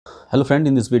Hello friend,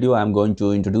 in this video I am going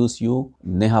to introduce you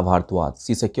Sneha Bharadwaj.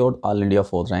 She secured All India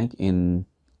 4th rank in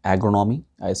Agronomy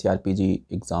ICAR-PG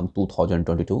exam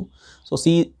 2022. So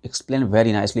she explained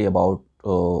very nicely about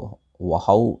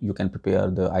how you can prepare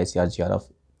the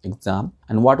ICAR-JRF exam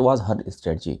and what was her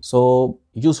strategy. So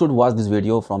you should watch this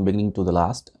video from beginning to the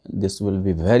last. This will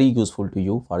be very useful to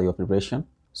you for your preparation.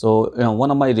 So one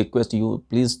of my requests to you,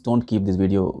 please don't keep this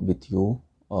video with you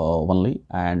only,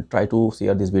 and try to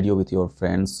share this video with your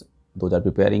friends, those are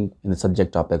preparing in the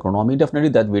subject of agronomy. Definitely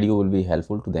that video will be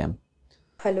helpful to them.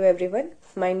 Hello everyone,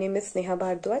 my name is Sneha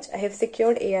Bharadwaj. I have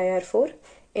secured AIR 4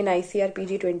 in ICAR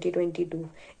PG 2022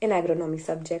 in agronomy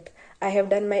subject. I have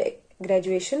done my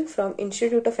graduation from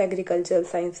Institute of Agricultural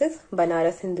Sciences,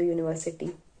 Banaras Hindu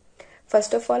University.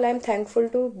 First of all, I am thankful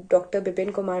to Dr.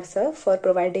 Bipin Kumar sir for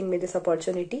providing me this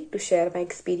opportunity to share my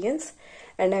experience,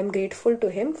 and I am grateful to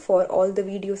him for all the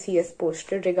videos he has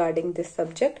posted regarding this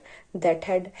subject that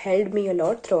had helped me a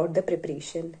lot throughout the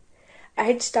preparation. I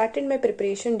had started my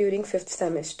preparation during 5th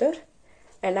semester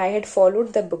and I had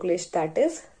followed the book list, that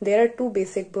is, there are two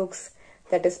basic books,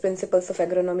 that is Principles of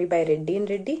Agronomy by Reddy and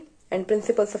Reddy and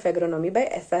Principles of Agronomy by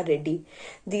S.R. Reddy.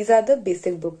 These are the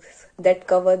basic books that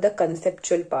cover the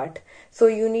conceptual part. So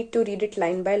you need to read it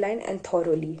line by line and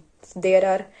thoroughly. There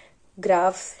are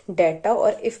graphs, data,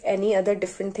 or if any other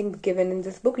different thing given in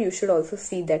this book, you should also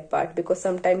see that part, because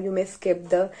sometimes you may skip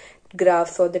the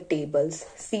graphs or the tables.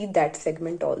 See that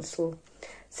segment also.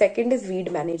 Second is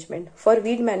weed management. For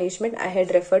weed management, I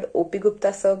had referred O.P.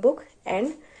 Gupta sir book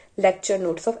and lecture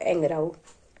notes of Eng Rao.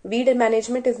 Weed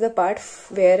management is the part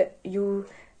where you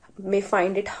may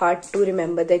find it hard to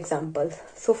remember the examples.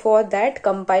 So for that,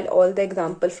 compile all the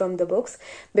examples from the books,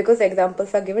 because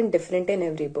examples are given different in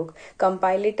every book.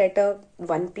 Compile it at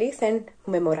one place and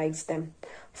memorize them.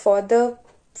 For the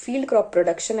field crop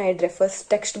production, I had referred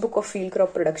textbook of field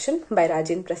crop production by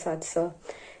Rajendra Prasad sir.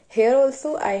 Here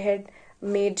also I had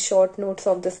made short notes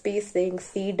of the spacing,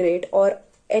 seed rate, or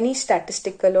any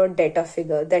statistical or data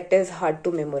figure that is hard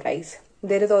to memorize.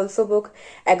 There is also book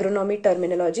Agronomy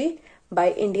Terminology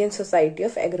by Indian Society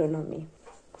of Agronomy.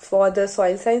 For the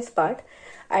soil science part,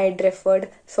 I had referred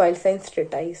Soil Science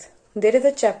Treatise. There is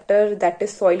a chapter that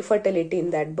is soil fertility in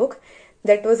that book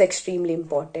that was extremely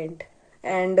important.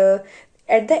 And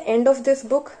at the end of this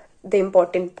book, the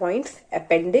important points,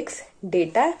 appendix,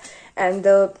 data, and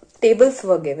the tables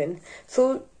were given.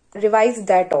 So revise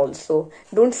that also.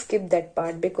 Don't skip that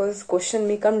part, because question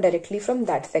may come directly from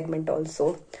that segment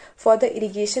also. For the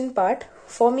irrigation part,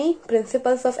 for me,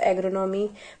 Principles of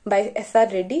Agronomy by S.R.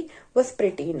 Reddy was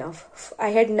pretty enough. I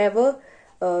had never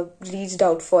reached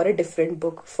out for a different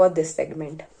book for this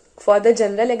segment. For the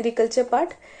general agriculture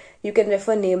part, you can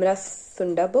refer Nemra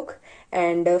Sunda book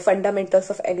and Fundamentals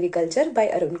of Agriculture by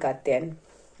Arun Katyan.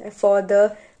 For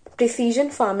the precision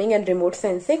farming and remote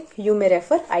sensing, you may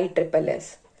refer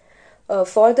ISSS.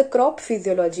 For the crop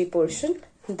physiology portion,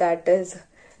 that is,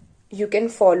 you can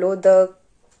follow the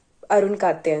Arun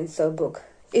Katyan sir book.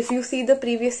 If you see the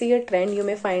previous year trend, you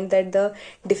may find that the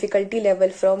difficulty level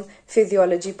from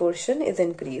physiology portion is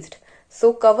increased.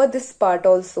 So cover this part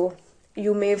also.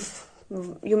 You may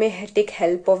take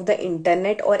help of the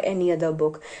internet or any other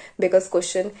book, because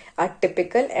questions are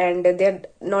typical and they are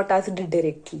not asked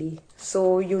directly.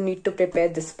 So you need to prepare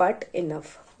this part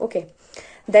enough. Okay.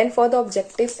 Then for the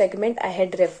objective segment, I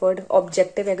had referred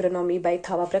Objective Agronomy by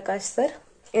Thava Prakash sir.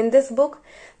 In this book,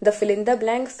 the fill in the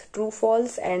blanks, true,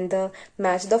 false, and the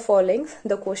match the followings,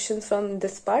 the questions from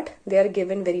this part, they are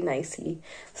given very nicely.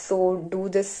 So do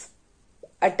this,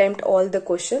 attempt all the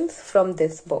questions from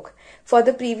this book. For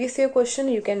the previous year question,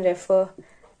 you can refer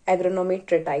Agronomy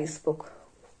Treatise book.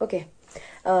 Okay.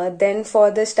 Then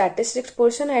for the statistics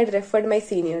portion, I had referred my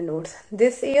senior notes.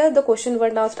 This year, the question were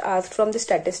not asked from the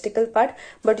statistical part,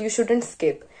 but you shouldn't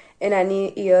skip. In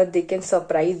any year, they can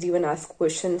surprise you and ask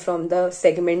question from the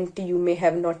segment you may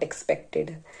have not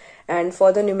expected. And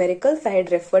for the numericals, I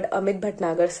had referred Amit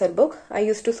Bhatnagar sir book. I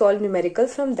used to solve numericals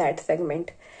from that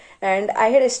segment. And I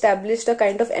had established a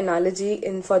kind of analogy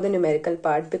for the numerical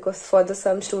part, because for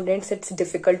some students it's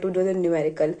difficult to do the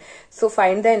numerical. So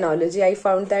find the analogy. I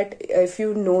found that if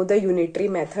you know the unitary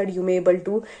method, you may be able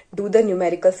to do the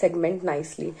numerical segment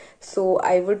nicely. So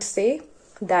I would say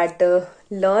that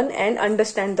learn and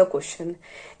understand the question.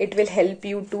 It will help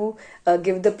you to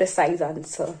give the precise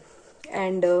answer.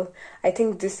 And I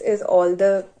think this is all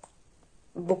the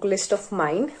book list of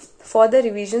mine. For the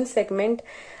revision segment,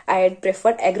 I had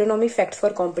preferred Agronomy Facts for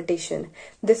Competition.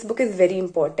 This book is very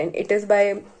important. It is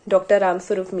by Dr. Ram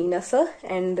Swarup Meena sir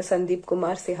and Sandeep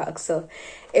Kumar Sehag sir.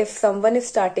 If someone is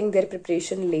starting their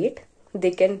preparation late,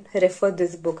 they can refer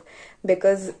this book,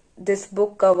 because this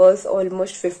book covers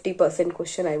almost 50%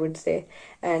 question, I would say,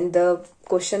 and the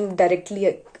question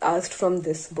directly asked from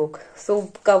this book.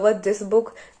 So cover this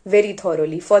book very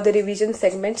thoroughly. For the revision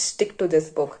segment, stick to this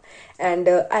book. And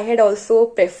I had also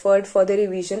preferred for the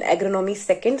revision agronomy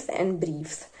seconds and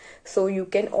briefs. So you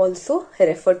can also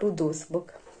refer to those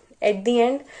books. At the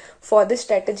end, for the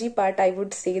strategy part, I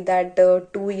would say that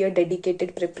 2-year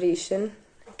dedicated preparation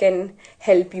can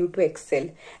help you to excel,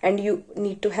 and you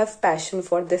need to have passion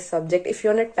for this subject. If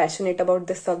you're not passionate about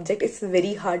this subject, it's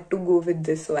very hard to go with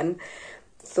this one.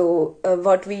 So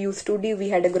what we used to do, we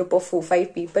had a group of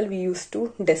 4-5 people. We used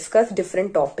to discuss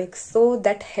different topics, so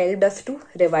that helped us to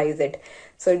revise it.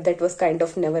 So that was kind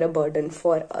of never a burden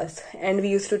for us. And we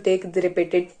used to take the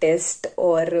repeated test,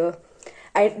 or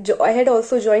I had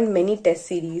also joined many test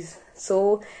series,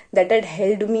 so that had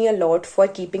helped me a lot for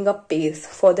keeping up pace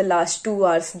for the last 2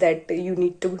 hours that you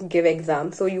need to give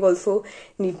exam. So you also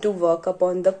need to work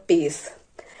upon the pace,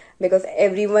 because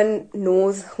everyone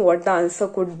knows what the answer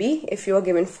could be if you are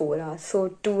given 4 hours. So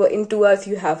in 2 hours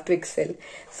you have to excel.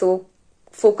 So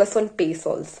focus on pace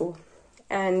also.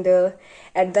 And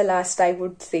at the last, I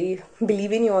would say,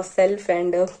 believe in yourself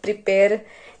and prepare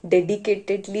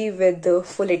dedicatedly with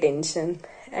full attention.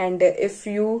 And if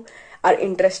you are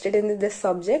interested in this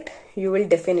subject, you will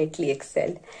definitely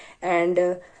excel.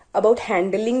 And about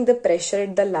handling the pressure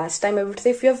at the last time, I would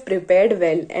say, if you have prepared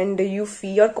well and you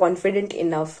feel you're confident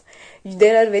enough,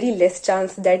 there are very less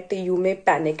chance that you may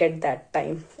panic at that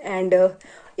time. And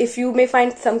if you may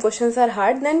find some questions are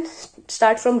hard, then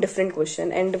start from different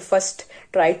question and first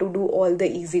try to do all the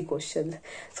easy questions.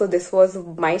 So this was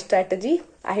my strategy.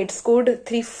 I had scored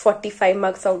 345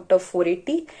 marks out of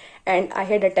 480, and I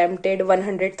had attempted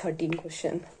 113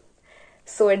 questions.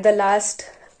 So at the last,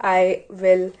 I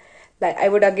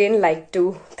would again like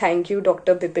to thank you,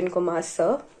 Dr. Bipin Kumar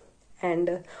sir,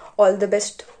 and all the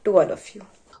best to all of you.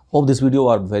 Hope this video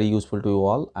are very useful to you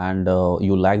all, and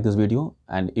you like this video,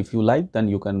 and if you like, then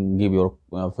you can give your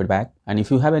feedback, and if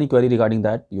you have any query regarding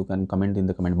that, you can comment in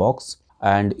the comment box,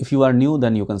 and if you are new,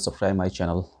 then you can subscribe my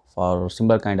channel for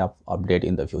similar kind of update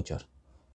in the future.